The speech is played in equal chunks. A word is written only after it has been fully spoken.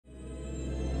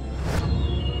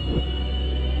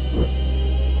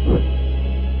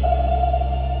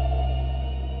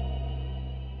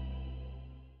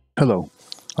Hello,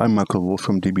 I'm Michael Wolf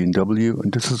from db&w,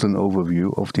 and this is an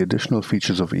overview of the additional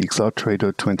features of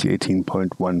exrTrader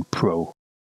 2018.1 Pro.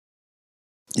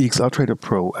 exrTrader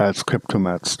Pro adds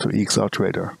Cryptomattes to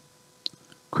exrTrader.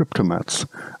 Cryptomattes,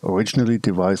 originally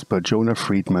devised by Jonah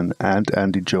Friedman and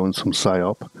Andy Jones from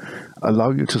PsyOp, allow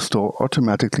you to store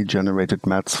automatically generated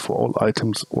mats for all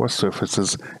items or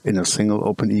surfaces in a single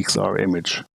OpenEXR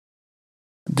image.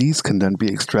 These can then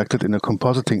be extracted in a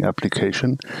compositing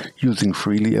application using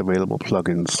freely available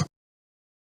plugins.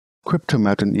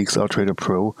 Cryptomatte in exrTrader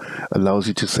Pro allows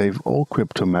you to save all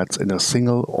Cryptomattes in a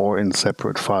single or in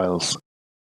separate files.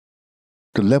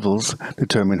 The levels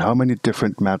determine how many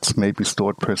different mats may be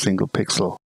stored per single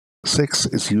pixel. 6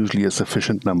 is usually a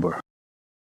sufficient number.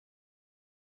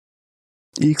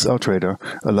 exrTrader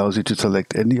allows you to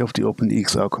select any of the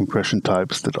OpenEXR compression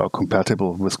types that are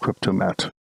compatible with Cryptomatte.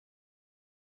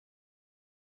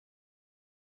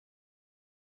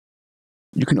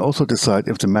 You can also decide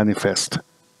if the manifest,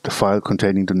 the file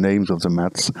containing the names of the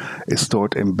mats, is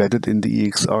stored embedded in the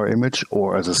EXR image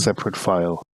or as a separate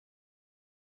file.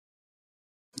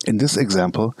 In this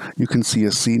example, you can see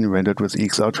a scene rendered with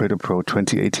exrTrader Pro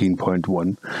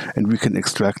 2018.1, and we can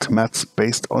extract mats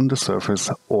based on the surface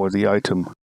or the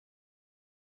item.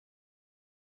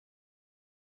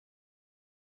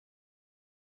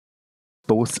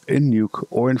 Both in Nuke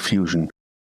or in Fusion.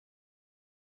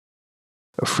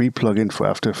 A free plugin for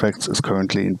After Effects is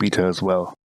currently in beta as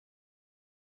well.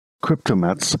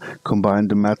 Cryptomattes combine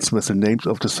the mats with the names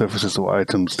of the surfaces or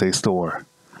items they store.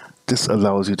 This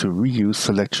allows you to reuse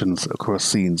selections across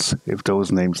scenes if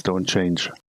those names don't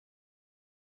change.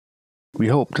 We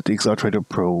hope that exrTrader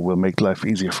Pro will make life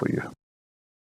easier for you.